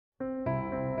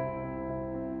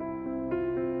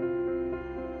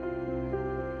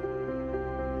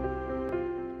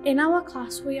In our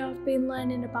class we have been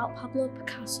learning about Pablo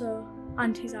Picasso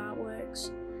and his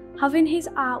artworks. Having his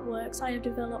artworks, I have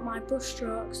developed my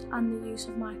brushstrokes and the use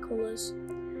of my colours.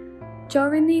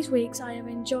 During these weeks I have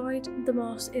enjoyed the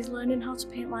most is learning how to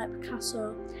paint like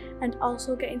Picasso and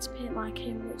also getting to paint like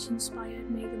him, which inspired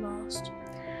me the most.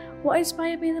 What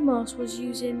inspired me the most was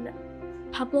using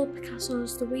Pablo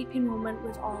Picasso's The Weeping Woman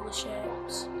with all the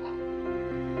shapes.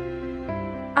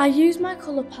 I used my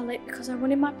colour palette because I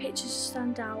wanted my pictures to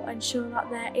stand out and show that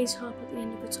there is hope at the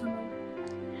end of the tunnel.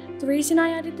 The reason I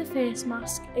added the face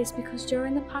mask is because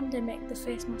during the pandemic the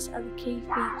face masks are the key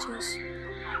features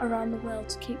around the world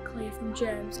to keep clear from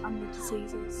germs and the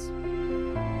diseases.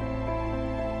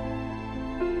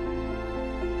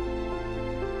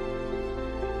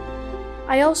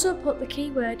 I also put the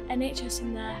keyword NHS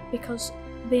in there because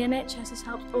the NHS has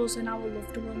helped us and our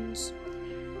loved ones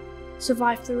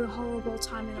survive through a horrible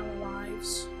time in our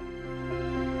lives.